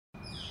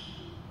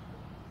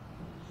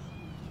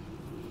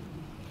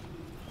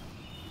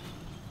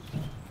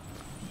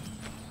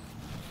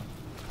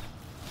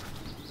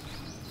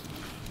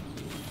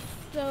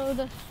So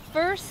the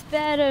first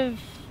the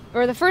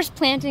first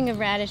planting of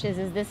radishes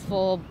is this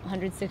full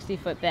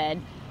 160-foot bed.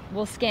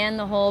 We'll scan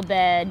the whole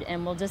bed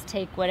and we'll just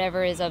take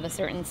whatever is of a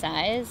certain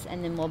size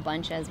and then we'll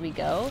bunch as we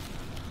go.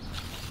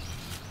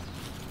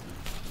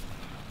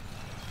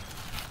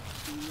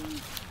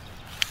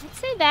 I'd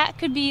say that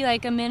could be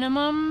like a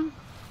minimum.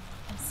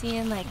 I'm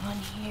seeing like one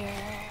here.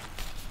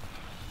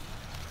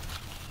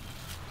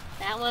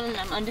 That one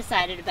I'm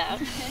undecided about.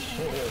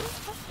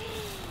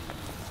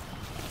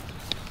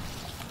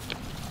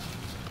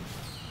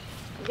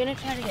 I'm gonna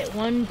try to get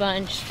one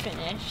bunch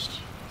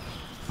finished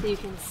so you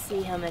can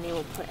see how many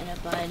we'll put in a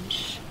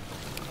bunch.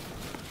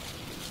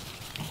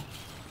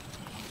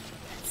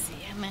 Let's see,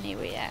 how many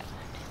we at?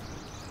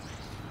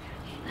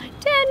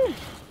 10!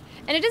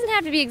 And it doesn't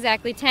have to be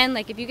exactly 10,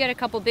 like if you get a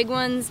couple big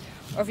ones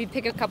or if you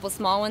pick a couple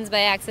small ones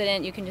by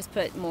accident, you can just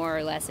put more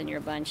or less in your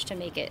bunch to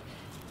make it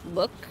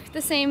look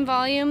the same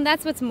volume.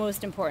 That's what's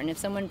most important. If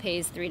someone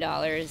pays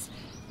 $3,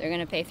 they're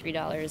gonna pay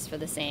 $3 for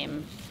the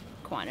same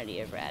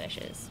quantity of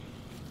radishes.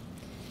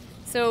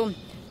 So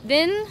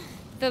then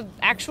the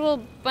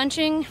actual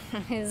bunching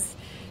is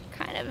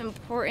kind of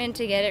important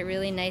to get it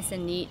really nice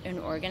and neat and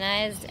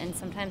organized, and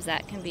sometimes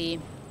that can be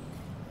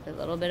a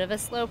little bit of a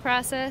slow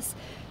process,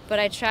 but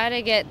I try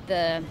to get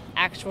the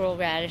actual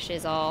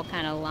radishes all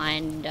kind of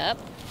lined up,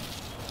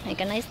 like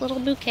a nice little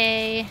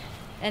bouquet.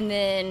 And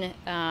then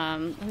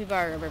let me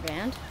borrow a rubber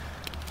band.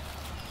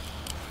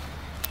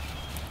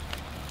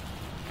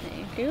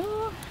 Thank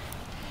you.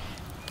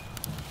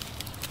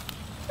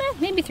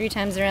 Maybe 3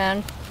 times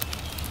around.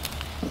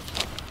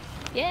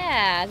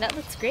 Yeah, that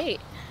looks great.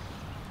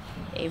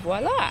 Et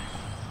voila!